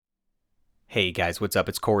Hey guys, what's up?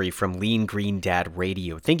 It's Corey from Lean Green Dad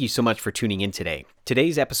Radio. Thank you so much for tuning in today.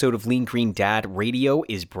 Today's episode of Lean Green Dad Radio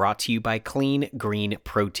is brought to you by Clean Green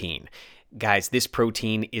Protein. Guys, this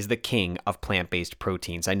protein is the king of plant-based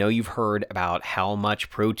proteins. I know you've heard about how much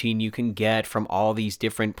protein you can get from all these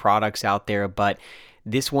different products out there, but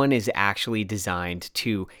this one is actually designed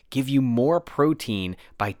to give you more protein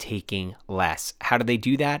by taking less. How do they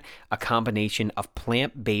do that? A combination of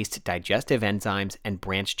plant-based digestive enzymes and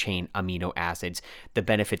branched-chain amino acids. The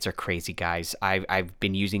benefits are crazy, guys. I've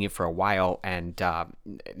been using it for a while, and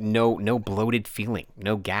no bloated feeling,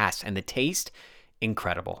 no gas, and the taste,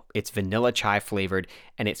 incredible. It's vanilla chai flavored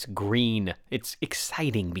and it's green. It's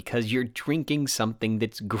exciting because you're drinking something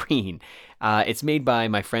that's green. It's made by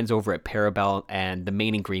my friends over at Parabel, and the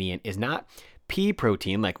main ingredient is not pea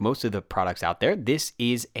protein like most of the products out there. This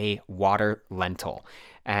is a water lentil.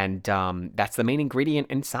 And that's the main ingredient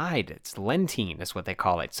inside. It's lentine, is what they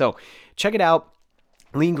call it. So check it out.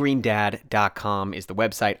 LeanGreenDad.com is the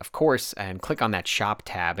website, of course, and click on that shop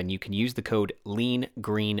tab, and you can use the code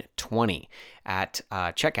LeanGreen20 at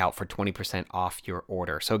checkout for 20% off your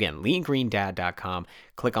order. So again, LeanGreenDad.com,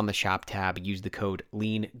 click on the shop tab, use the code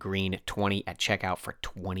LeanGreen20 at checkout for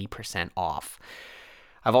 20% off.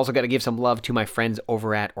 I've also got to give some love to my friends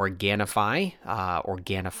over at Organifi,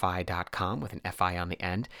 Organifi.com with an F-I on the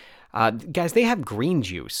end. Guys, they have green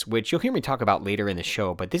juice, which you'll hear me talk about later in the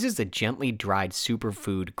show, but this is a gently dried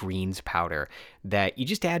superfood greens powder that you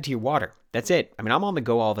just add to your water. That's it. I mean, I'm on the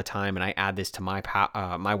go all the time, and I add this to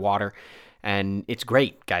my water, and it's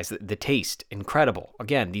great, guys. The taste, incredible.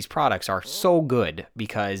 Again, these products are so good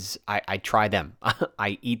because I try them.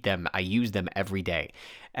 I eat them. I use them every day.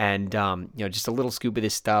 And, just a little scoop of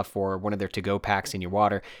this stuff or one of their to-go packs in your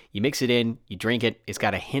water. You mix it in, you drink it. It's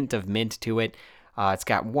got a hint of mint to it. It's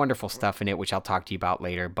got wonderful stuff in it, which I'll talk to you about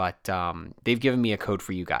later, but they've given me a code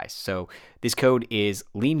for you guys. So this code is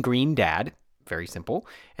LeanGreenDad, very simple,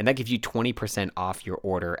 and that gives you 20% off your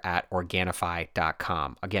order at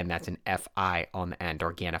Organifi.com. Again, that's an F-I on the end,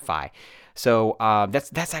 Organifi. So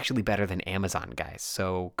that's actually better than Amazon, guys.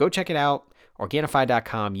 So go check it out.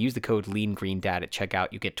 Organifi.com, use the code LeanGreenDad at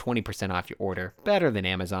checkout. You get 20% off your order, better than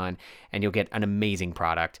Amazon, and you'll get an amazing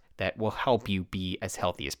product that will help you be as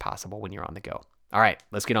healthy as possible when you're on the go. All right,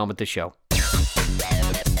 let's get on with the show.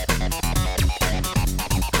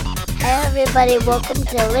 Hey everybody, welcome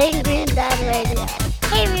to Lean Green Dad Radio.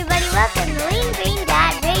 Hey everybody, welcome to Lean Green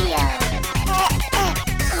Dad Radio.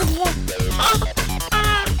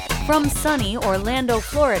 From sunny Orlando,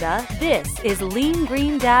 Florida, this is Lean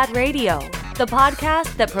Green Dad Radio, the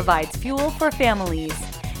podcast that provides fuel for families.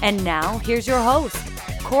 And now, here's your host,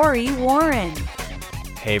 Corey Warren.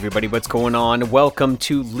 Hey everybody, what's going on? Welcome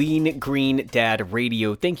to Lean Green Dad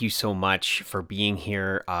Radio. Thank you so much for being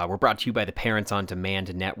here. We're brought to you by the Parents on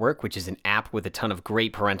Demand Network, which is an app with a ton of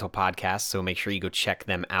great parental podcasts, so make sure you go check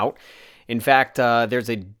them out. In fact, there's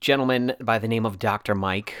a gentleman by the name of Dr.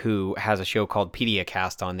 Mike who has a show called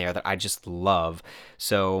PediaCast on there that I just love.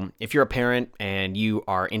 So if you're a parent and you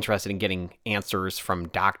are interested in getting answers from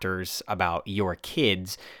doctors about your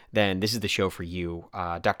kids, then this is the show for you.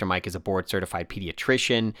 Dr. Mike is a board-certified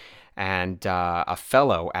pediatrician and a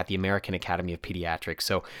fellow at the American Academy of Pediatrics.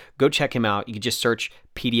 So go check him out. You can just search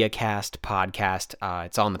PediaCast podcast.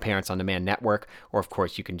 It's on the Parents on Demand Network, or of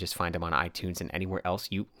course you can just find him on iTunes and anywhere else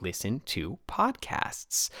you listen to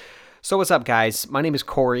podcasts. So what's up, guys? My name is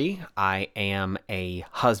Corey. I am a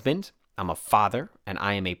husband, I'm a father, and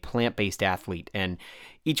I am a plant-based athlete. And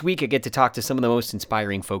each week I get to talk to some of the most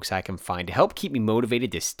inspiring folks I can find to help keep me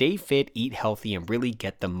motivated to stay fit, eat healthy, and really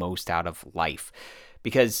get the most out of life.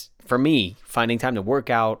 Because for me, finding time to work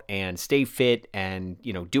out and stay fit and,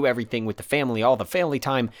 do everything with the family, all the family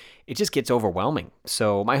time, it just gets overwhelming.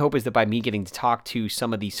 So my hope is that by me getting to talk to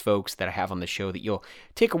some of these folks that I have on the show, that you'll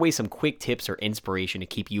take away some quick tips or inspiration to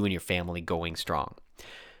keep you and your family going strong.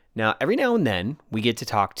 Now, every now and then, we get to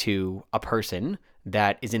talk to a person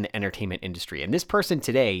that is in the entertainment industry. And this person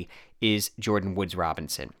today is Jordan Woods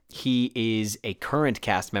Robinson. He is a current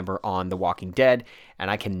cast member on The Walking Dead,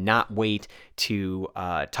 and I cannot wait to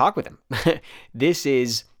talk with him. This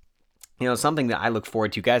is something that I look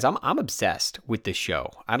forward to. Guys, I'm obsessed with this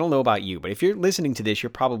show. I don't know about you, but if you're listening to this,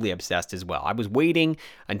 you're probably obsessed as well. I was waiting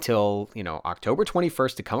until, October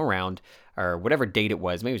 21st to come around, or whatever date it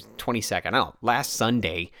was. Maybe it was 22nd. I don't know. Last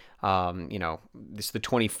Sunday, this is the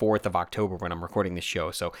 24th of October when I'm recording this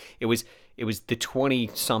show. So it was the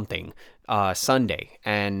 20-something Sunday,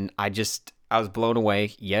 and I was blown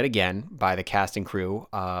away yet again by the cast and crew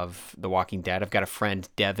of The Walking Dead. I've got a friend,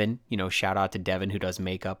 Devin, shout out to Devin, who does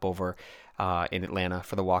makeup over in Atlanta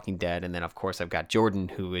for The Walking Dead. And then, of course, I've got Jordan,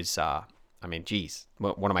 who is I mean, geez,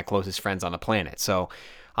 one of my closest friends on the planet. So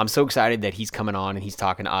I'm so excited that he's coming on and he's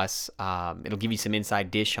talking to us. It'll give you some inside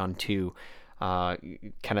dish onto kind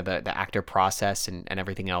of the actor process and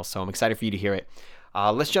everything else. So I'm excited for you to hear it.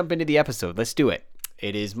 Let's jump into the episode. Let's do it.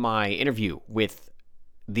 It is my interview with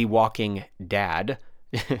The Walking Dad,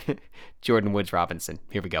 Jordan Woods Robinson.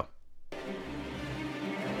 Here we go.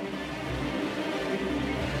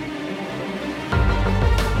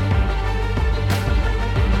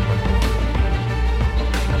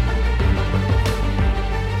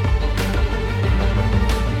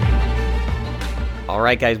 All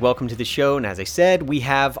right, guys, welcome to the show. And as I said, we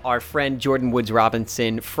have our friend Jordan Woods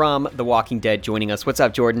Robinson from The Walking Dead joining us. What's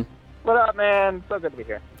up, Jordan? What up, man? So good to be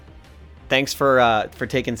here. Thanks for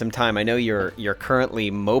taking some time. I know you're currently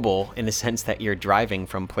mobile in the sense that you're driving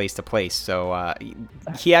from place to place. So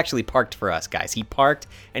he actually parked for us, guys. He parked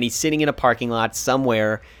and he's sitting in a parking lot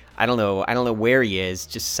somewhere. I don't know where he is,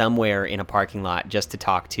 just somewhere in a parking lot just to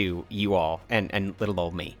talk to you all and little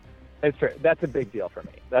old me. It's true. That's a big deal for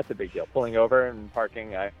me. That's a big deal. Pulling over and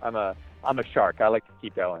parking. I'm a shark. I like to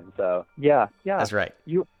keep going. So yeah. That's right.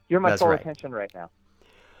 You're my full attention right now.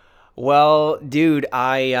 Well, dude,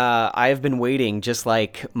 I've been waiting, just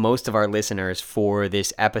like most of our listeners, for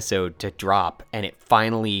this episode to drop, and it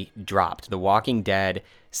finally dropped. The Walking Dead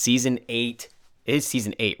season 8 is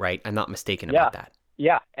season 8, right? I'm not mistaken about that.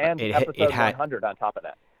 Yeah, and episode 100 on top of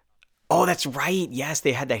that. Oh, that's right. Yes,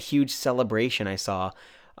 they had that huge celebration I saw.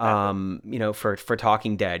 For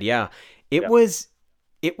Talking Dead. Yeah, it was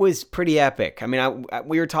pretty epic. I mean,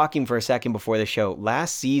 we were talking for a second before the show.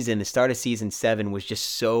 Last season, the start of season 7 was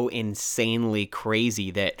just so insanely crazy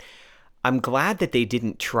that I'm glad that they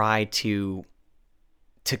didn't try to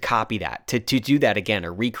copy that, to do that again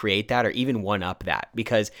or recreate that or even one up that,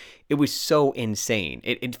 because it was so insane.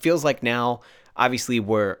 It feels like now, obviously,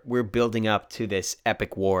 we're building up to this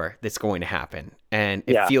epic war that's going to happen, and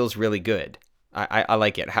it feels really good. I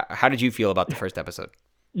like it. How did you feel about the first episode?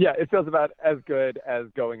 Yeah, it feels about as good as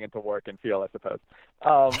going into work and feel, I suppose.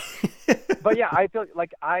 But yeah, I feel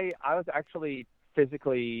like I was actually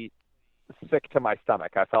physically sick to my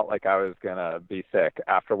stomach. I felt like I was going to be sick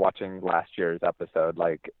after watching last year's episode,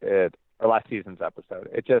 or last season's episode.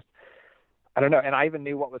 It just, I don't know. And I even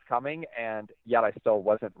knew what was coming, and yet I still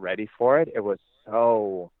wasn't ready for it. It was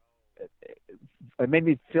so... It made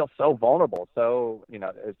me feel so vulnerable. So,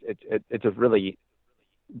 it just really,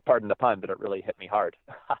 pardon the pun, but it really hit me hard.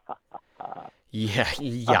 Yeah.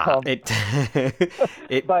 It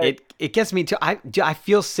gets me too. I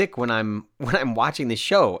feel sick when I'm watching the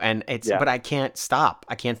show, and but I can't stop.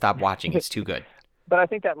 I can't stop watching. It's too good. But I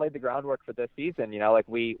think that laid the groundwork for this season.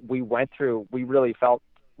 We really felt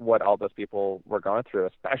what all those people were going through,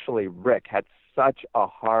 especially Rick had such a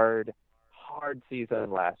hard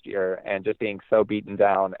season last year, and just being so beaten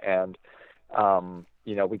down, and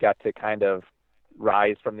we got to kind of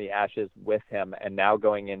rise from the ashes with him, and now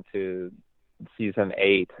going into season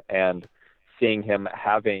 8 and seeing him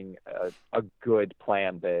having a good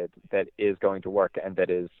plan that is going to work and that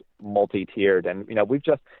is multi-tiered. And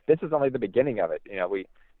this is only the beginning of it.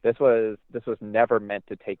 This was never meant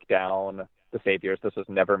to take down the Saviors. This was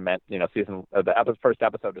never meant, the first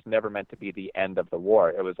episode was never meant to be the end of the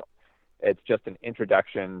war. It's just an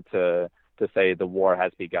introduction to say the war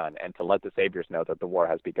has begun, and to let the Saviors know that the war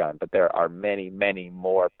has begun. But there are many, many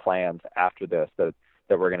more plans after this that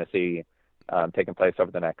we're going to see taking place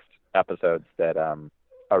over the next episodes that are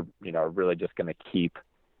really just going to keep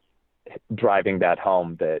driving that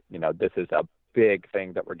home, that this is a big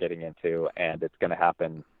thing that we're getting into, and it's going to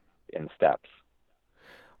happen in steps.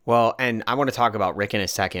 Well, and I want to talk about Rick in a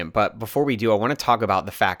second, but before we do, I want to talk about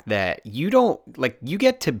the fact that you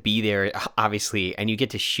get to be there, obviously, and you get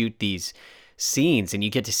to shoot these scenes, and you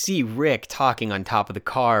get to see Rick talking on top of the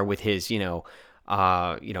car with his,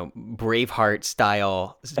 Braveheart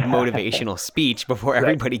style motivational speech before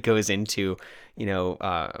everybody goes into,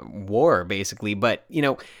 war, basically. But,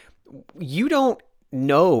 you don't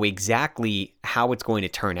know exactly how it's going to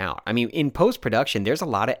turn out. I mean, in post-production, there's a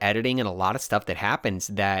lot of editing and a lot of stuff that happens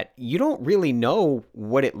that you don't really know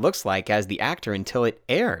what it looks like as the actor until it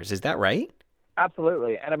airs. Is that right?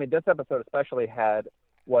 Absolutely. And I mean, this episode especially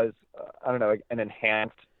was an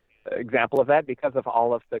enhanced example of that because of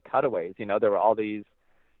all of the cutaways. There were all these,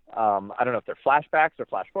 I don't know if they're flashbacks or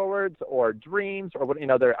flash forwards or dreams or what,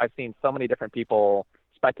 I've seen so many different people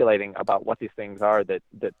speculating about what these things are that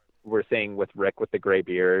we're seeing with Rick with the gray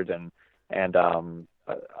beard and in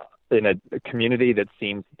a community that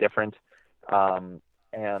seems different. And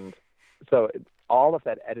so all of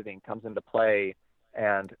that editing comes into play,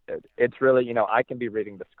 and it's really, I can be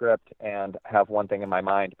reading the script and have one thing in my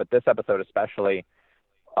mind, but this episode especially,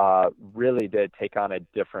 really did take on a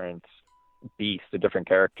different beast, a different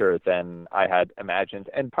character than I had imagined.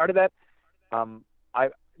 And part of that, I,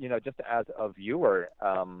 just as a viewer,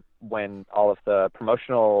 when all of the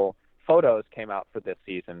promotional photos came out for this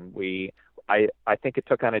season, I think it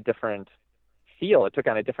took on a different feel. It took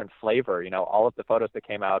on a different flavor. All of the photos that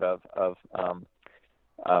came out of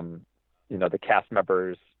the cast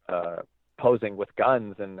members posing with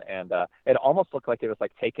guns, and it almost looked like it was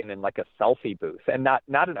like taken in like a selfie booth, and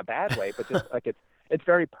not in a bad way, but just like it's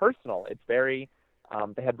very personal. It's very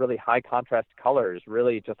they had really high contrast colors,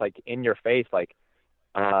 really just like in your face, like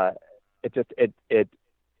it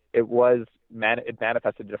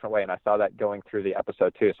manifested a different way, and I saw that going through the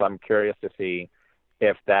episode too. So I'm curious to see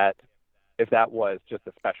if that was just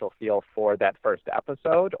a special feel for that first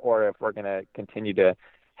episode, or if we're going to continue to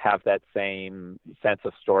have that same sense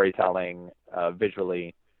of storytelling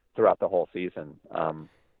visually throughout the whole season.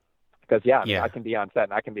 Because I can be on set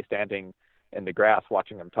and I can be standing in the grass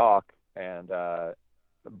watching them talk, and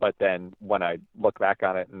but then when I look back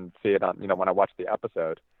on it and see it on, when I watch the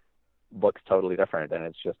episode, looks totally different, and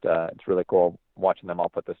it's just it's really cool watching them all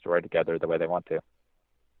put the story together the way they want to.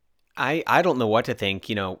 I don't know what to think.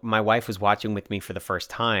 My wife was watching with me for the first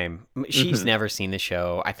time. She's never seen the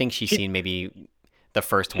show. I think she's seen maybe the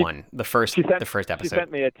first episode. She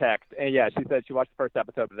sent me a text, and she said she watched the first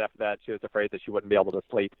episode, but after that she was afraid that she wouldn't be able to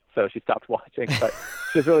sleep, so she stopped watching. But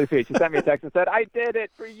she was really sweet. She sent me a text and said, "I did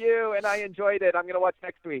it for you, and I enjoyed it. I'm going to watch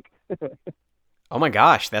next week." Oh my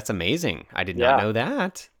gosh, that's amazing! I did not know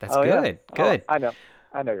that. That's good. Yeah. Good. I know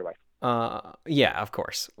your wife. Yeah, of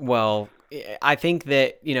course. Well, I think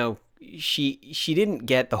that she didn't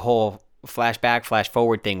get the whole flashback, flash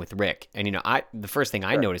forward thing with Rick, and the first thing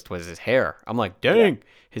I noticed was his hair. I'm like, dang,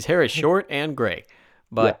 his hair is short and gray.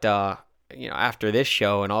 But after this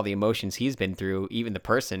show and all the emotions he's been through, even the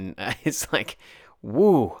person, it's like,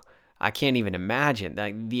 woo. I can't even imagine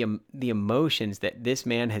the emotions that this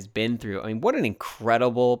man has been through. I mean, what an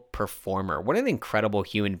incredible performer! What an incredible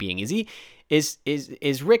human being! Is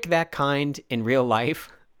Rick that kind in real life?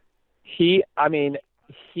 He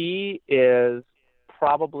is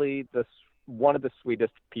probably one of the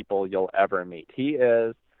sweetest people you'll ever meet. He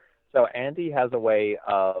is. So Andy has a way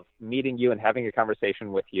of meeting you and having a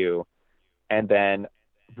conversation with you, and then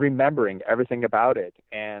remembering everything about it,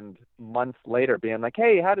 and months later being like,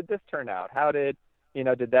 "Hey, how did this turn out? How did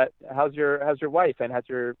how's your wife, and has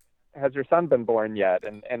your son been born yet,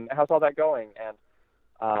 and how's all that going?" And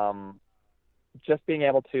just being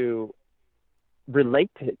able to relate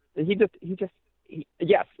to it.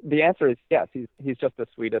 Yes, the answer is yes. He's just the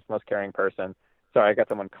sweetest, most caring person. Sorry, I got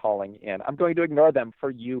someone calling in. I'm going to ignore them for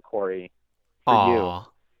you, Corey. For you.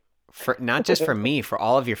 For not just for me, for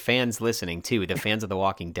all of your fans listening too, the fans of The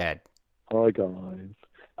Walking Dead. Hi guys.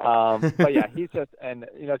 But yeah, he's just, and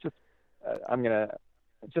I'm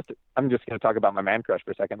just gonna talk about my man crush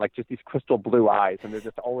for a second. Like, just these crystal blue eyes, and they're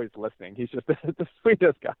just always listening. He's just the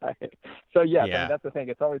sweetest guy. So yes, I mean, that's the thing.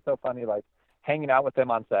 It's always so funny, like hanging out with him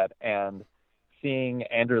on set and seeing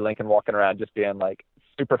Andrew Lincoln walking around, just being like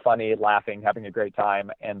super funny, laughing, having a great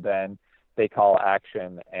time, and then they call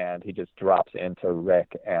action and he just drops into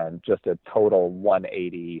Rick, and just a total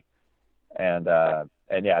 180. And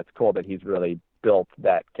yeah, it's cool that he's really built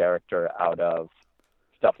that character out of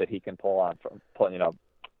stuff that he can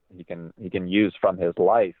he can use from his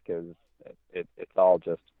life, because it's all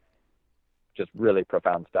just really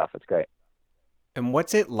profound stuff. It's great. And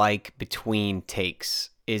what's it like between takes?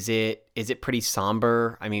 Is it pretty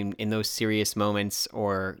somber? I mean, in those serious moments,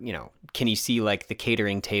 or, can you see like the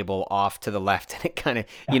catering table off to the left and it kind of,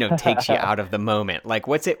 takes you out of the moment? Like,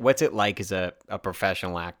 what's it like as a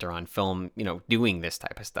professional actor on film, doing this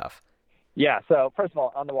type of stuff? Yeah. So first of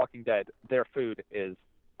all, on The Walking Dead, their food is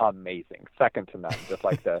amazing, second to none. Just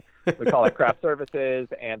like we call it craft services,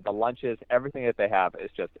 and the lunches, everything that they have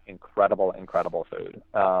is just incredible food.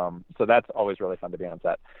 So that's always really fun to be on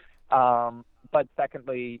set. But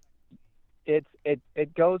secondly, it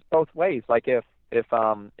goes both ways. Like if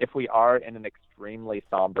we are in an extremely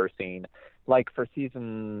somber scene, like for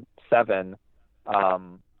season 7,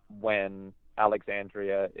 when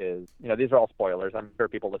Alexandria is, these are all spoilers. I'm sure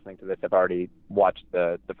people listening to this have already watched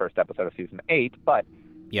the first episode of season 8, but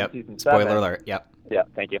yep, season 7, spoiler alert. Yep. Yeah,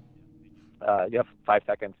 thank you. You have 5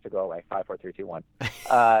 seconds to go away. 5, 4, 3, 2, 1.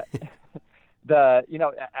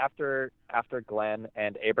 After Glenn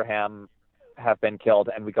and Abraham have been killed,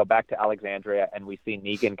 and we go back to Alexandria, and we see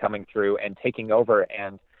Negan coming through and taking over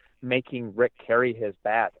and making Rick carry his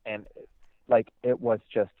bat, and like, it was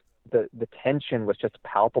just the tension was just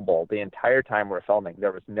palpable the entire time we're filming.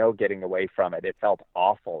 There was no getting away from it. It felt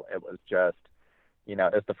awful. It was just,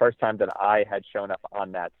 it's the first time that I had shown up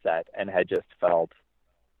on that set and had just felt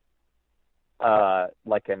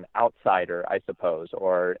like an outsider, I suppose,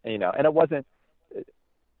 or, and it wasn't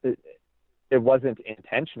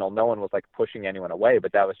intentional. No one was like pushing anyone away,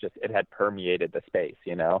 but that was just, it had permeated the space,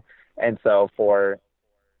 And so for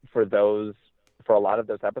a lot of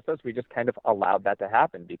those episodes, we just kind of allowed that to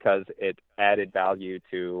happen because it added value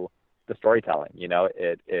to the storytelling.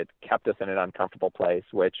 It kept us in an uncomfortable place,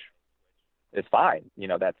 which is fine.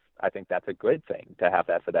 I think that's a good thing to have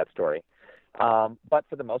that for that story. But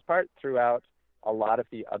for the most part, throughout a lot of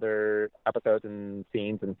the other episodes and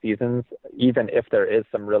scenes and seasons, even if there is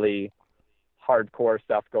some really hardcore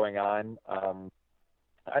stuff going on,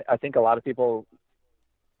 I think a lot of people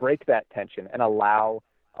break that tension and allow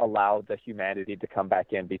the humanity to come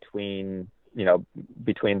back in between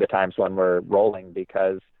the times when we're rolling,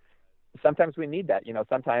 because sometimes we need that.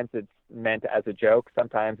 Sometimes it's meant as a joke,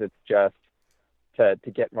 sometimes it's just to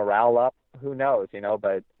get morale up, who knows,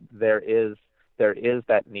 but there is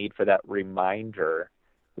that need for that reminder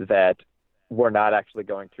that we're not actually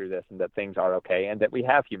going through this, and that things are okay, and that we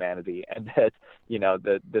have humanity, and that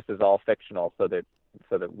that this is all fictional, so that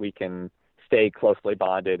we can stay closely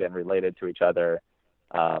bonded and related to each other,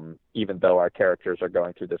 even though our characters are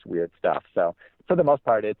going through this weird stuff. So for the most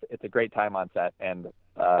part, it's a great time on set, and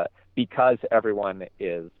because everyone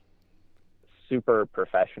is super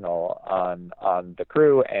professional on the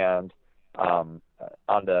crew and on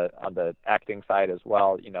the acting side as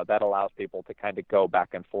well, that allows people to kind of go back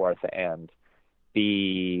and forth and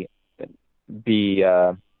be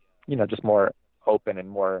just more open and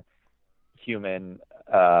more human,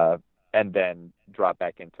 and then drop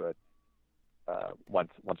back into it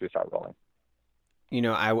once we start rolling.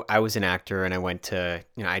 I was an actor, and I went to,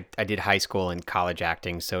 I did high school and college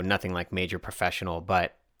acting, so nothing like major professional,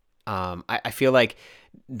 but I feel like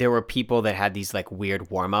there were people that had these like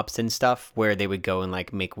weird warm-ups and stuff where they would go and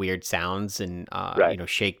like make weird sounds and right.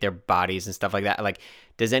 Shake their bodies and stuff like that. Like,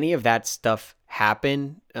 does any of that stuff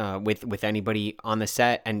happen with anybody on the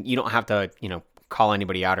set? And you don't have to call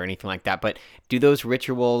anybody out or anything like that, but do those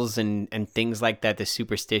rituals and things like that, the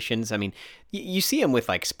superstitions, I mean, you see them with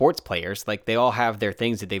like sports players, like they all have their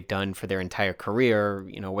things that they've done for their entire career,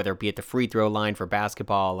 whether it be at the free throw line for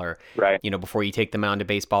basketball or, right. Before you take them out into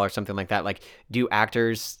baseball or something like that. Like, do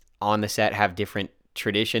actors on the set have different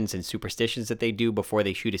traditions and superstitions that they do before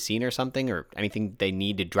they shoot a scene or something, or anything they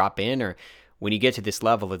need to drop in? Or when you get to this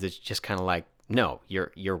level, it's just kind of like, no,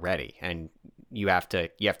 you're ready, and you have to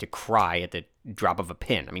cry at the drop of a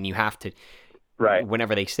pin. I mean, you have to, right.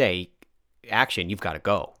 Whenever they say action, you've got to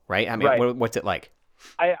go, right? I mean, right. What's it like?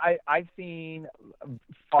 I've seen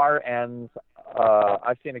far ends.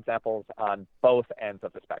 I've seen examples on both ends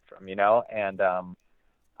of the spectrum, and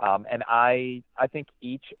I think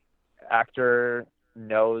each actor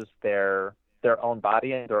knows their own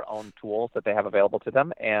body and their own tools that they have available to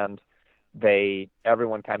them, and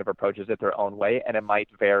everyone kind of approaches it their own way, and it might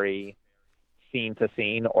vary scene to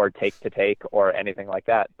scene or take to take or anything like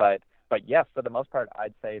that. But yes, for the most part,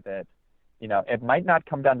 I'd say that, it might not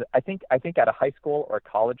come down to, I think at a high school or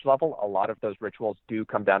college level, a lot of those rituals do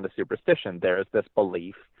come down to superstition. There's this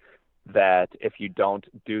belief that if you don't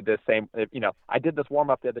do this same, I did this warm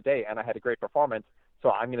up the other day and I had a great performance, so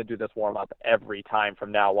I'm going to do this warm up every time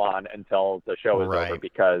from now on until the show is over,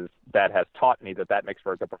 because that has taught me that makes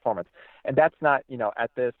for a good performance. And that's not, at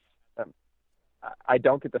this, I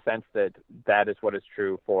don't get the sense that is what is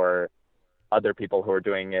true for other people who are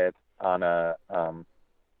doing it on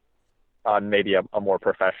maybe a more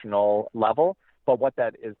professional level. But what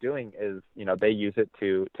that is doing is, they use it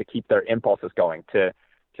to keep their impulses going, to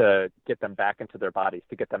get them back into their bodies,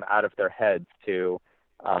 to get them out of their heads, to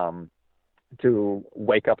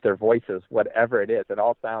wake up their voices, whatever it is. It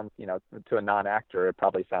all sounds, to a non-actor, it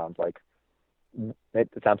probably sounds like, it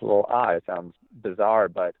sounds a little odd, it sounds bizarre,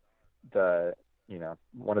 but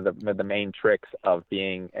one of the main tricks of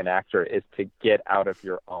being an actor is to get out of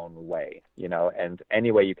your own way, and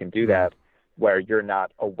any way you can do that, where you're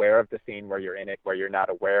not aware of the scene where you're in it, where you're not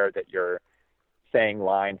aware that you're saying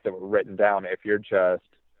lines that were written down, if you're just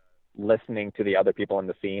listening to the other people in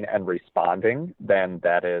the scene and responding, then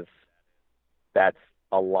that's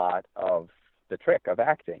a lot of the trick of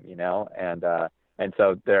acting, and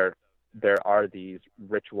so there are these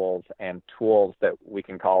rituals and tools that we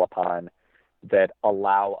can call upon that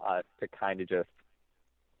allow us to kind of just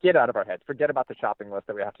get out of our heads, forget about the shopping list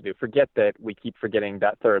that we have to do, forget that we keep forgetting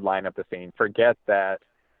that third line of the scene, forget that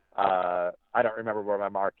I don't remember where my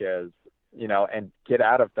mark is, and get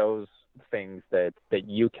out of those things that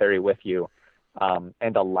you carry with you,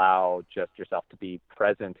 and allow just yourself to be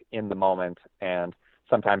present in the moment. And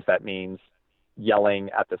sometimes that means yelling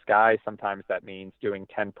at the sky. Sometimes that means doing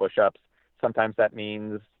 10 push-ups. Sometimes that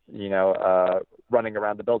means, running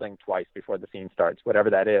around the building twice before the scene starts. Whatever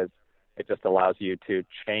that is, it just allows you to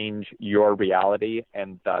change your reality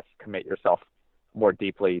and thus commit yourself more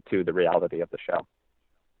deeply to the reality of the show.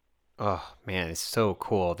 Oh man, it's so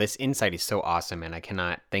cool. This insight is so awesome, and I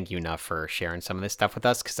cannot thank you enough for sharing some of this stuff with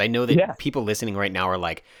us, because I know that people listening right now are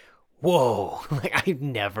like, whoa, like I've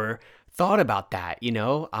never thought about that,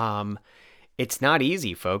 It's not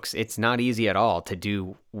easy, folks. It's not easy at all to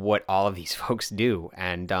do what all of these folks do,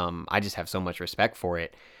 and I just have so much respect for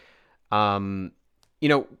it.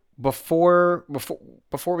 Before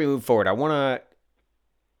we move forward,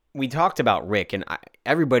 we talked about Rick, and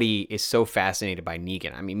everybody is so fascinated by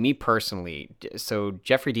Negan. I mean, me personally, so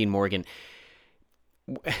Jeffrey Dean Morgan,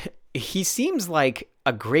 he seems like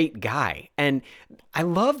a great guy, and I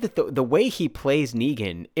love that the way he plays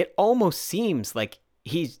Negan, it almost seems like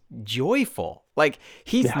he's joyful. Like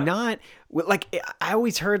he's not, like I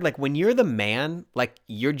always heard, like when you're the man, like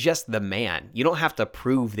you're just the man. You don't have to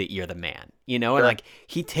prove that you're the man, Sure. And like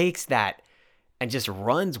he takes that and just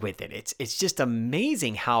runs with it. It's just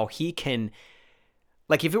amazing how he can,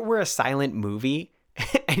 like if it were a silent movie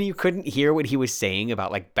and you couldn't hear what he was saying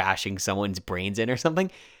about like bashing someone's brains in or something,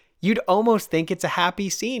 you'd almost think it's a happy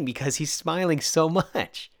scene because he's smiling so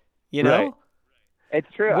much, Right. It's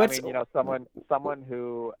true. I mean, someone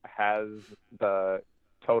who has the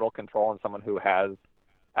total control and someone who has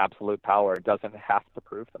absolute power doesn't have to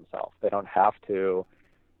prove themselves. They don't have to,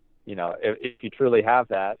 if you truly have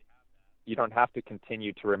that, you don't have to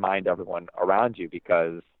continue to remind everyone around you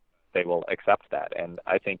because they will accept that. And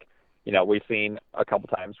I think, we've seen a couple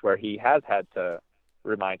times where he has had to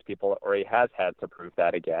remind people, or he has had to prove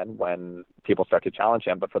that again when people start to challenge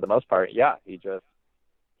him. But for the most part,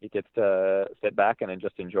 he gets to sit back and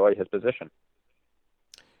just enjoy his position.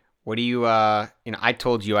 What do you, I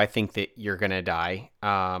told you I think that you're going to die.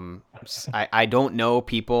 I don't know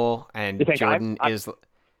people, and Jordan is...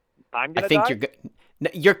 I'm going to die? I think you're good.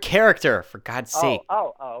 Your character, for God's sake.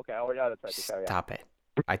 Okay. Oh, yeah, that's right. Stop it.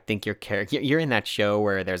 I think your character... You're in that show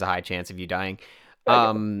where there's a high chance of you dying.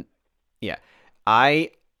 Yeah.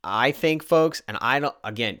 I think, folks, and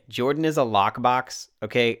Jordan is a lockbox,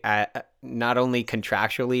 okay? Not only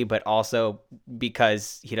contractually, but also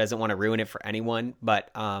because he doesn't want to ruin it for anyone. But,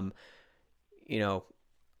 I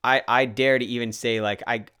dare to even say, like,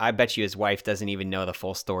 I bet you his wife doesn't even know the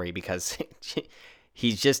full story because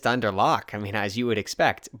he's just under lock. I mean, as you would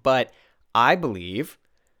expect. But I believe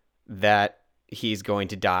that he's going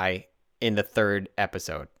to die in the 3rd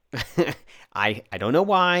episode. I don't know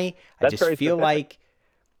why. That's I just feel like...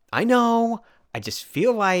 I know. I just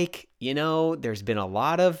feel like, there's been a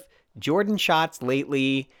lot of Jordan shots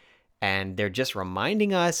lately, and they're just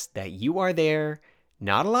reminding us that you are there.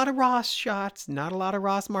 Not a lot of Ross shots, not a lot of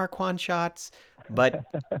Ross Marquand shots, but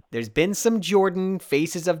there's been some Jordan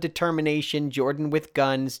faces of determination, Jordan with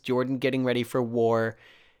guns, Jordan getting ready for war.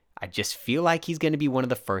 I just feel like he's going to be one of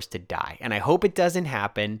the first to die. And I hope it doesn't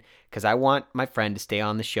happen because I want my friend to stay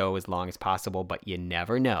on the show as long as possible. But you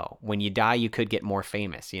never know. When you die, you could get more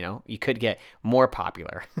famous, You could get more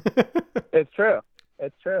popular. It's true.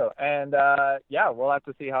 And we'll have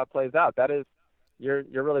to see how it plays out. That is, you're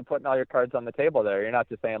really putting all your cards on the table there. You're not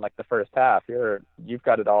just saying like the first half. You've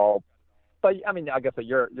got it all. But I mean, I guess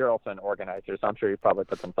you're also an organizer, so I'm sure you probably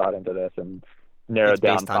put some thought into this and narrowed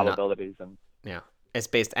down probabilities Yeah. It's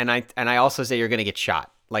based, and I also say you're gonna get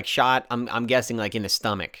shot. Like shot, I'm guessing like in the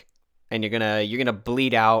stomach, and you're gonna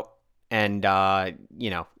bleed out, and I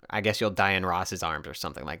guess you'll die in Ross's arms or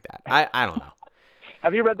something like that. I don't know.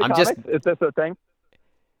 Have you read the comics? Is this a thing?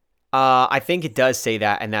 I think it does say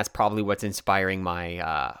that, and that's probably what's inspiring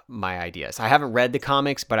my my ideas. I haven't read the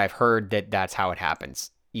comics, but I've heard that that's how it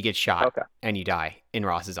happens. You get shot and you die in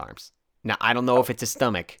Ross's arms. Now I don't know if it's a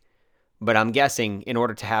stomach. But I'm guessing in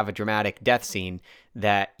order to have a dramatic death scene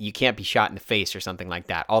that you can't be shot in the face or something like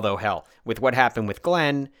that. Although, hell, with what happened with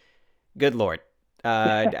Glenn, good Lord.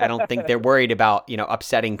 I don't think they're worried about,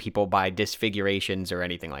 upsetting people by disfigurations or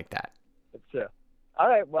anything like that. It's true. All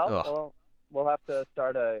right. Well, we'll have to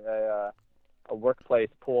start a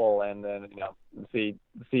workplace poll and then,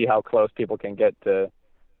 see how close people can get to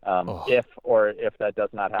if that does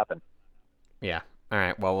not happen. Yeah. All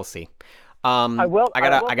right. Well, we'll see. I will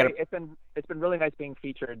say it's been really nice being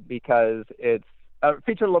featured because it's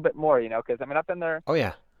featured a little bit more, because I've been there. Oh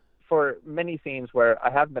yeah. For many scenes where I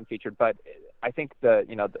haven't been featured, but I think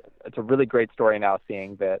it's a really great story now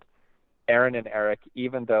seeing that Aaron and Eric,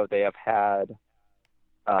 even though they have had,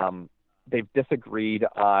 they've disagreed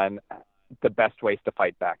on the best ways to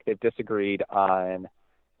fight back. They've disagreed on,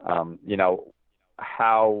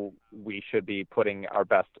 how we should be putting our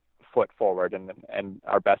best foot forward and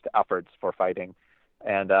our best efforts for fighting.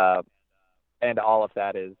 And all of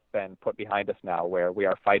that has been put behind us now, where we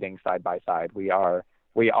are fighting side by side. We are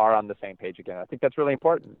on the same page again. I think that's really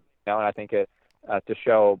important, and I think it to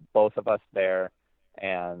show both of us there,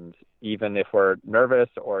 and even if we're nervous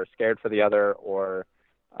or scared for the other, or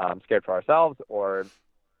scared for ourselves, or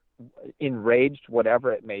enraged,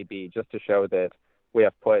 whatever it may be, just to show that we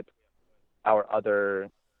have put our other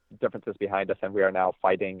differences behind us and we are now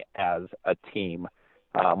fighting as a team,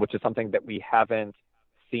 which is something that we haven't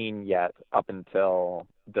seen yet up until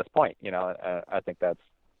this point. I think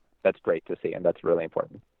that's great to see, and that's really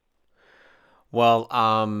important. Well,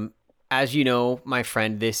 as you know, my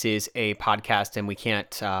friend, this is a podcast, and we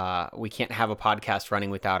can't have a podcast running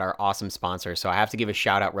without our awesome sponsor. So I have to give a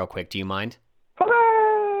shout out real quick. Do you mind?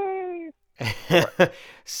 Hooray!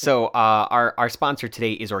 So our sponsor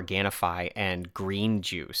today is Organifi and Green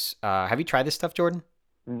Juice. Have you tried this stuff, Jordan?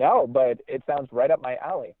 No, but it sounds right up my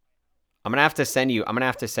alley. I'm gonna have to send you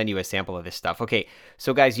a sample of this stuff. Okay,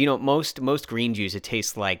 so guys, most green juice, it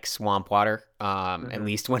tastes like swamp water. At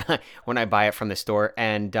least when I buy it from the store.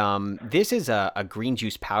 And this is a green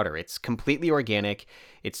juice powder. It's completely organic.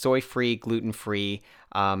 It's soy free, gluten free.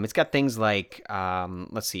 It's got things like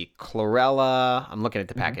let's see, chlorella. I'm looking at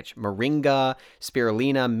the package. Moringa,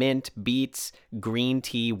 spirulina, mint, beets, green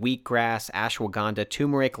tea, wheatgrass, ashwagandha,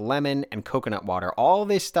 turmeric, lemon, and coconut water. All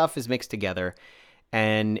this stuff is mixed together.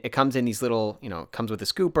 And it comes in these little, comes with a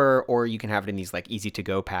scooper, or you can have it in these like easy to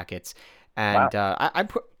go packets. And wow.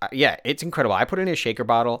 It's incredible. I put it in a shaker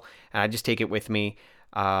bottle and I just take it with me.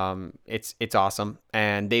 It's awesome.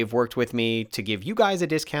 And they've worked with me to give you guys a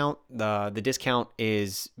discount. The discount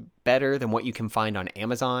is better than what you can find on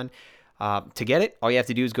Amazon. To get it, all you have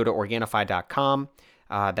to do is go to Organifi.com.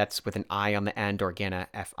 That's with an I on the end,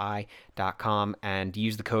 Organifi.com, and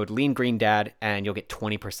use the code LeanGreenDad, and you'll get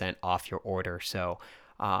 20% off your order. So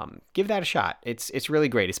give that a shot. It's really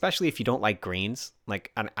great, especially if you don't like greens.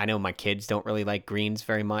 Like, I know my kids don't really like greens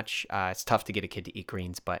very much. It's tough to get a kid to eat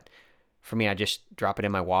greens, but for me, I just drop it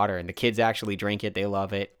in my water, and the kids actually drink it. They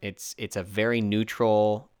love it. It's a very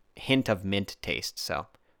neutral hint of mint taste. So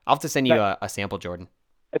I'll have to send you a sample, Jordan.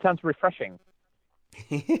 It sounds refreshing.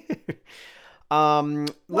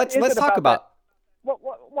 Let's talk about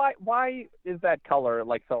why is that color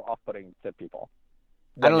like so off-putting to people?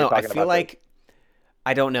 I don't know.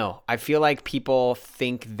 I don't know. I feel like people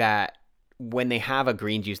think that when they have a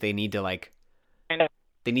green juice, they need to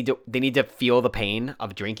they need to feel the pain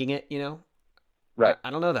of drinking it. Right. I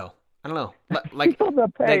don't know though. I don't know. Like feel the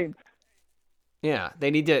pain. They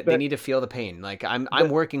need to feel the pain. Like I'm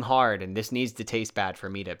working hard, and this needs to taste bad for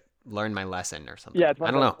me to learn my lesson or something. Yeah, it's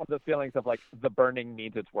one of those feelings of like the burning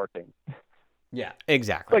means it's working. Yeah,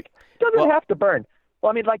 exactly. Like, it doesn't have to burn.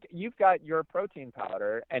 Well, I mean, like, you've got your protein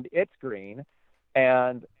powder and it's green,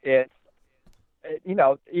 and it's,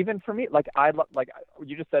 even for me, like,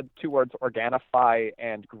 you just said two words, Organifi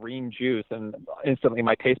and green juice, and instantly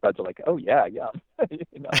my taste buds are like, oh yeah,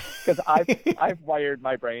 because I've wired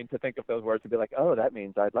my brain to think of those words and be like, oh, that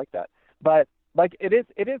means I'd like that. But like, it is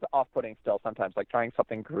off-putting still sometimes, like trying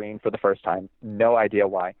something green for the first time, no idea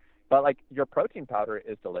why. But like, your protein powder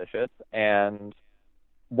is delicious, and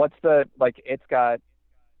what's it's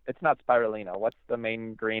not spirulina. What's the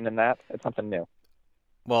main green in that? It's something new.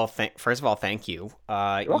 Well, first of all, thank you.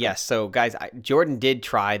 Yes, so guys, Jordan did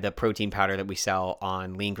try the protein powder that we sell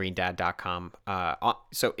on LeanGreenDad.com.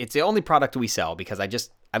 So it's the only product we sell because I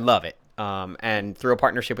love it. And through a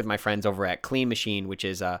partnership with my friends over at Clean Machine, which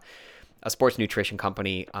is a sports nutrition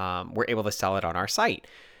company, we're able to sell it on our site.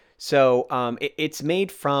 So it's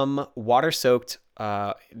made from water-soaked,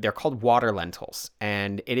 they're called water lentils,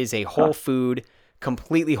 and it is a whole food,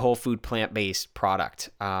 completely whole food, plant-based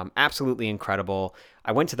product. Absolutely incredible.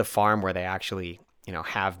 I went to the farm where they actually,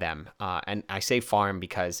 have them, and I say farm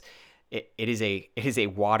because it is a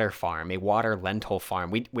water farm, a water lentil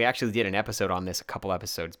farm. We actually did an episode on this a couple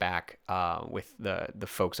episodes back with the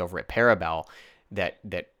folks over at Parabel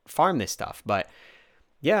that farm this stuff. But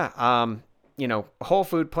yeah, whole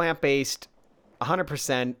food, plant-based,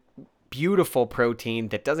 100%, beautiful protein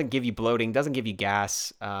that doesn't give you bloating, doesn't give you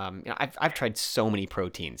gas. I've tried so many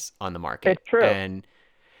proteins on the market. It's true. And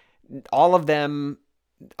all of them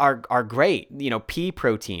are great. Pea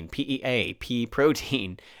protein, PEA, pea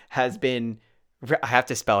protein has been, I have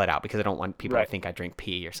to spell it out because I don't want people to think I drink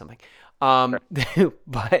pea or something.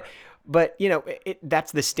 But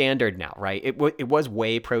that's the standard now, right? It was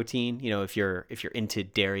whey protein. If you're into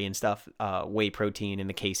dairy and stuff, whey protein and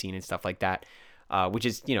the casein and stuff like that. which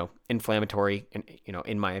is, you know, inflammatory, and, you know,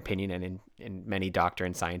 in my opinion and in many doctor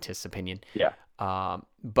and scientists' opinion. Yeah.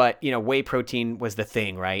 But, you know, whey protein was the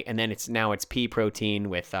thing, right? And then it's pea protein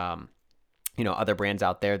with, you know, other brands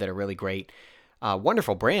out there that are really great,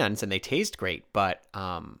 wonderful brands, and they taste great, but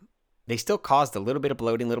they still caused a little bit of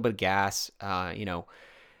bloating, a little bit of gas, you know,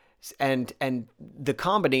 and the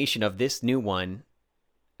combination of this new one,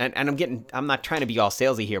 and I'm not trying to be all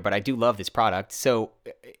salesy here, but I do love this product. So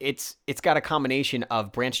it's got a combination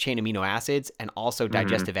of branched chain amino acids and also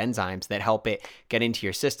digestive enzymes that help it get into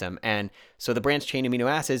your system. And so the branched chain amino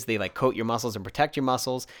acids, they like coat your muscles and protect your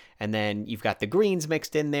muscles. And then you've got the greens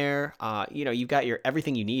mixed in there. You know, you've got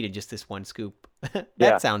everything you need in just this one scoop.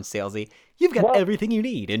 That sounds salesy. You've got everything you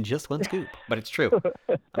need in just one scoop, but it's true.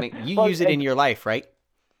 I mean, you use it in your life, right?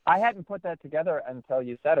 I hadn't put that together until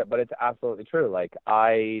you said it, but it's absolutely true. Like,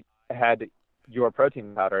 I had your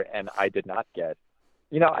protein powder and I did not get,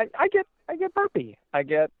 you know, I get burpy. I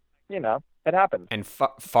get, you know, it happens. And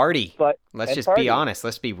farty. But let's just farty. Be honest.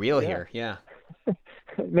 Let's be real here. Yeah.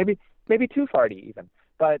 maybe too farty even.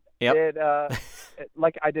 But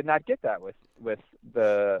like, I did not get that with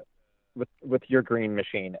your green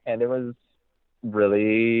machine, and it was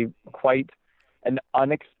really quite an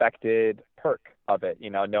unexpected perk of it, you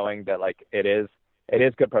know, knowing that like it is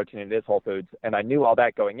good protein, it is whole foods, and I knew all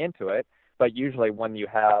that going into it. But usually when you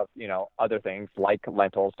have, you know, other things like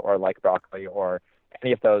lentils or like broccoli or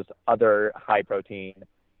any of those other high protein,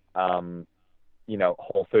 you know,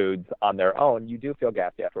 whole foods on their own, you do feel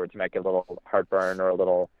gassy afterwards. You might get a little heartburn or a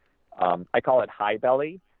little, I call it high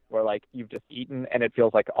belly, where like you've just eaten and it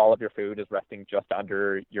feels like all of your food is resting just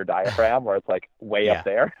under your diaphragm, where it's like way up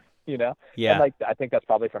there. You know? Yeah. And like, I think that's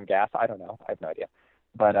probably from gas. I don't know. I have no idea.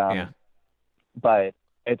 But, but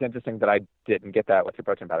it's interesting that I didn't get that with your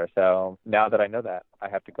protein powder. So now that I know that, I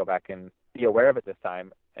have to go back and be aware of it this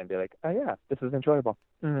time and be like, oh yeah, this is enjoyable.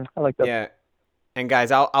 I like that. Yeah. And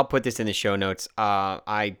guys, I'll put this in the show notes.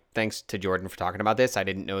 Thanks to Jordan for talking about this. I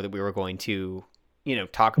didn't know that we were going to, you know,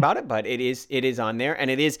 talk about it, but it is on there,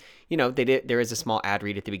 and it is, you know, there is a small ad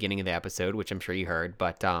read at the beginning of the episode, which I'm sure you heard,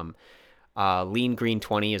 but, Lean Green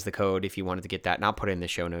 20 is the code if you wanted to get that, and I'll put it in the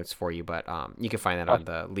show notes for you, but you can find that on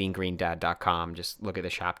the leangreendad.com. Just look at the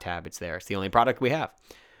shop tab. It's there. It's the only product we have.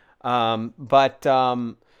 So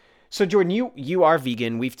Jordan, you are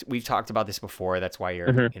vegan. We've talked about this before. That's why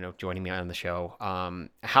you're you know, joining me on the show.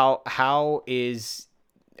 How is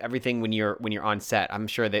everything when you're on set? I'm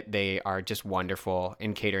sure that they are just wonderful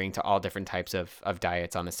in catering to all different types of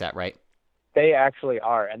diets on the set, right? They actually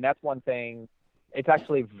are, and that's one thing. It's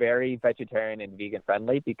actually very vegetarian and vegan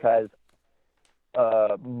friendly because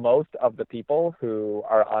most of the people who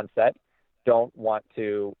are on set don't want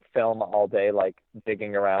to film all day, like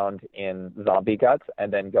digging around in zombie guts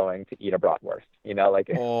and then going to eat a bratwurst. You know, like,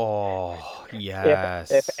 oh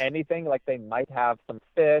yes. If anything, like they might have some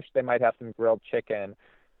fish, they might have some grilled chicken,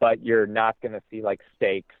 but you're not going to see like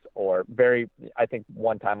steaks or I think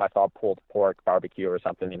one time I saw pulled pork barbecue or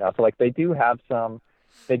something. You know, so like they do have some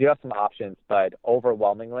options, but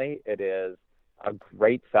overwhelmingly it is a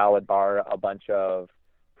great salad bar, a bunch of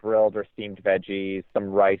grilled or steamed veggies, some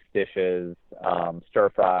rice dishes, stir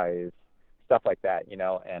fries, stuff like that, you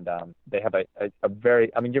know, and they have a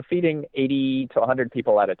very, I mean, you're feeding 80 to 100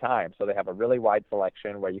 people at a time, so they have a really wide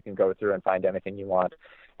selection where you can go through and find anything you want,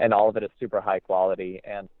 and all of it is super high quality.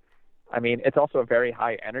 And I mean, it's also a very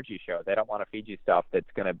high energy show. They don't want to feed you stuff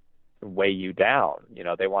that's going to weigh you down. You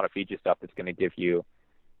know, they want to feed you stuff that's going to give you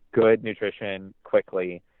good nutrition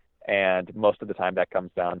quickly, and most of the time that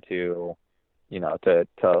comes down to, you know, to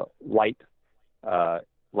light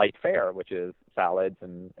fare, which is salads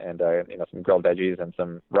and you know, some grilled veggies and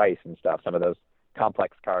some rice and stuff, some of those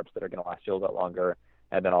complex carbs that are going to last you a little bit longer,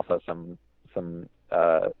 and then also some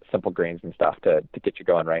simple greens and stuff to get you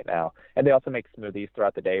going right now. And they also make smoothies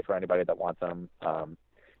throughout the day for anybody that wants them.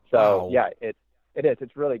 So yeah, it is.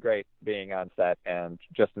 It's really great being on set and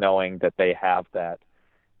just knowing that they have that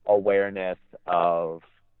awareness of,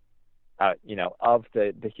 you know, of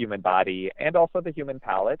the human body and also the human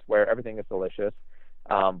palate, where everything is delicious.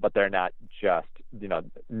 But they're not just, you know,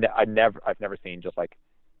 I've never seen just like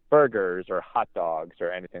burgers or hot dogs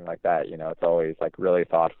or anything like that. You know, it's always like really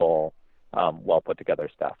thoughtful, well put together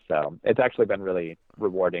stuff. So it's actually been really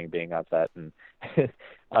rewarding being on set. And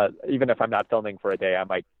even if I'm not filming for a day, I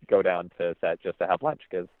might go down to set just to have lunch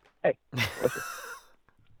because, hey, delicious.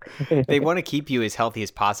 They want to keep you as healthy as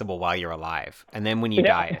possible while you're alive, and then when you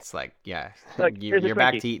die, it's like, yeah, like, you're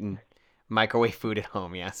back to eating microwave food at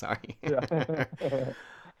home. Yeah, sorry. Yeah.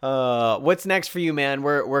 What's next for you, man?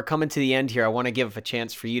 We're coming to the end here. I want to give a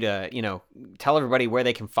chance for you to, tell everybody where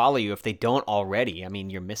they can follow you if they don't already. I mean,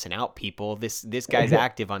 you're missing out, people. This guy's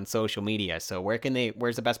active on social media. So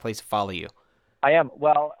where's the best place to follow you? I am.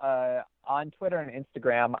 Well, on Twitter and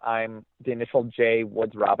Instagram, I'm the initial J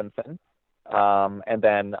Woods Robinson. And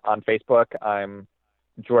then on Facebook, I'm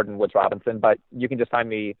Jordan Woods Robinson. But you can just find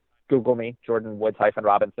me, Google me, Jordan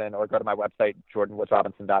Woods-Robinson, or go to my website,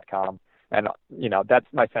 jordanwoodsrobinson.com. And, that's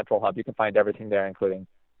my central hub. You can find everything there, including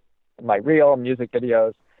my reel, music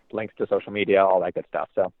videos, links to social media, all that good stuff.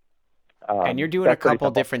 So, and you're doing a couple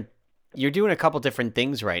different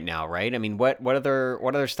things right now, right? I mean, what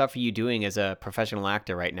other stuff are you doing as a professional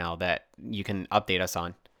actor right now that you can update us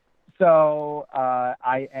on? So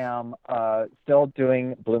I am still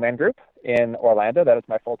doing Blue Man Group in Orlando. That is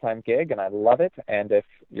my full-time gig, and I love it. And if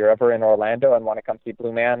you're ever in Orlando and want to come see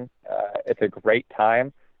Blue Man, it's a great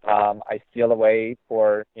time. I steal away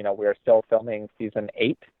for, we are still filming season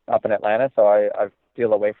 8 up in Atlanta, so I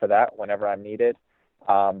steal away for that whenever I'm needed.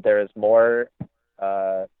 There is more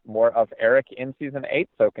of Eric in season 8,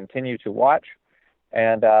 so continue to watch.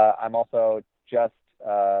 And I'm also just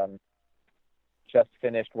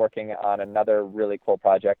finished working on another really cool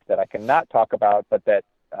project that I cannot talk about, but that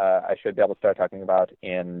I should be able to start talking about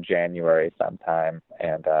in January sometime.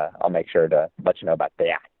 And I'll make sure to let you know about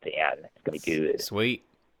that. Yeah, it's going to be good. Sweet.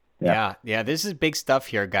 Yeah. This is big stuff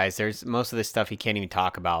here, guys. There's most of this stuff he can't even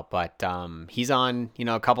talk about, but he's on,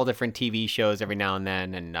 a couple different TV shows every now and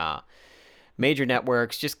then, and major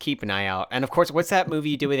networks. Just keep an eye out. And of course, what's that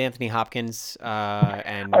movie you did with Anthony Hopkins? What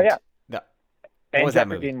was that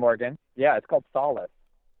movie? Dean Morgan. Yeah, it's called Solace.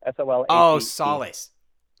 SOLACE. Oh, Solace.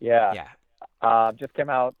 Yeah. Just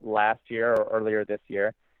came out last year or earlier this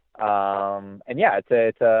year. And yeah,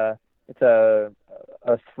 it's a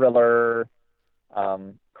thriller,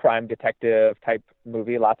 crime detective type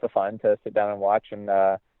movie. Lots of fun to sit down and watch, and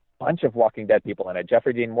a bunch of Walking Dead people in it.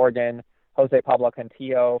 Jeffrey Dean Morgan, Jose Pablo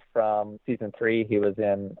Cantillo from season 3. He was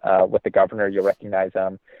in with the governor. You'll recognize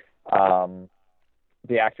him.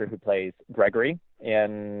 The actor who plays Gregory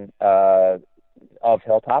in of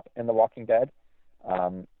Hilltop in The Walking Dead.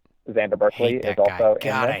 Xander Berkeley is also in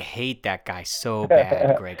God, this. I hate that guy so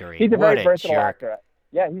bad, Gregory. He's a very versatile jerk. actor.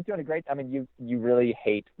 Yeah, he's doing a great. I mean, you really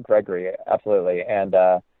hate Gregory, absolutely, and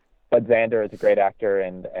but Xander is a great actor,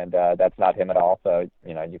 and that's not him at all. So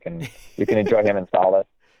you can enjoy him in Solace.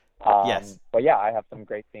 Yes. But yeah, I have some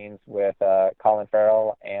great scenes with Colin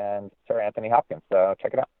Farrell and Sir Anthony Hopkins. So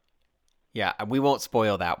check it out. Yeah, we won't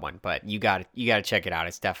spoil that one, but you got to check it out.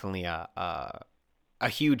 It's definitely a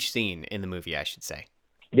huge scene in the movie, I should say.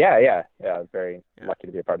 Yeah. I was very lucky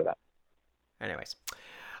to be a part of that. Anyways.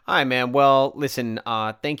 All right, man. Well, listen,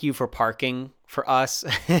 thank you for parking for us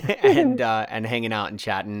and hanging out and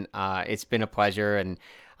chatting. It's been a pleasure, and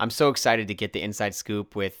I'm so excited to get the inside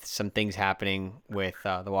scoop with some things happening with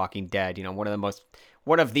The Walking Dead. One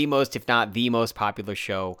of the most, if not the most popular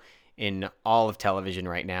show in all of television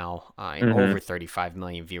right now, over 35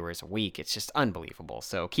 million viewers a week. It's just unbelievable.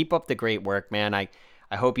 So keep up the great work, man. I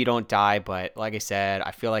hope you don't die, but like I said, I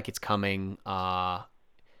feel like it's coming.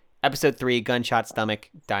 Episode 3, gunshot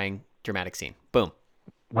stomach, dying, dramatic scene. Boom.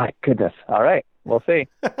 My goodness. All right. We'll see.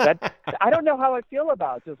 I don't know how I feel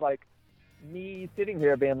about just like me sitting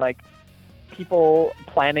here being like people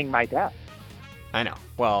planning my death. I know.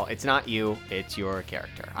 Well, it's not you. It's your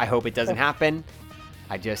character. I hope it doesn't happen.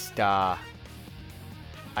 I just feel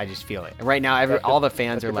it. Right now, all the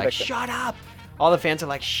fans are like, shut up. All the fans are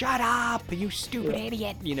like, shut up, you stupid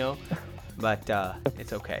idiot, But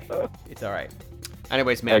it's okay. It's all right.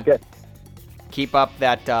 Anyways, man, keep up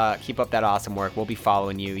that awesome work. We'll be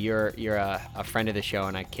following you. You're a friend of the show,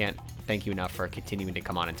 and I can't thank you enough for continuing to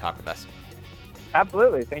come on and talk with us.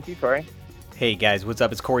 Absolutely. Thank you, Corey. Hey guys, what's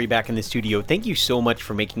up? It's Corey back in the studio. Thank you so much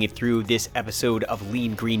for making it through this episode of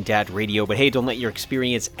Lean Green Dad Radio. But hey, don't let your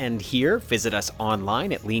experience end here. Visit us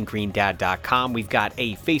online at leangreendad.com. We've got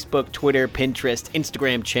a Facebook, Twitter, Pinterest,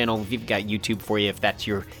 Instagram channel. We've got YouTube for you if that's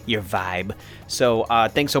your vibe. So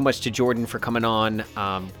thanks so much to Jordan for coming on.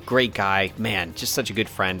 Great guy. Man, just such a good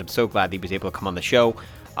friend. I'm so glad that he was able to come on the show.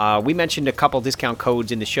 We mentioned a couple discount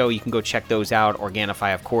codes in the show. You can go check those out.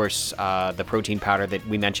 Organifi, of course, the protein powder that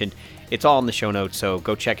we mentioned. It's all in the show notes, so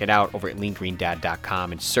go check it out over at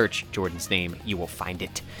leangreendad.com and search Jordan's name. You will find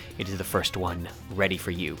it. It is the first one ready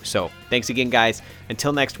for you. So thanks again, guys.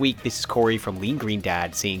 Until next week, this is Corey from Lean Green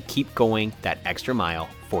Dad saying keep going that extra mile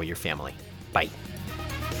for your family. Bye.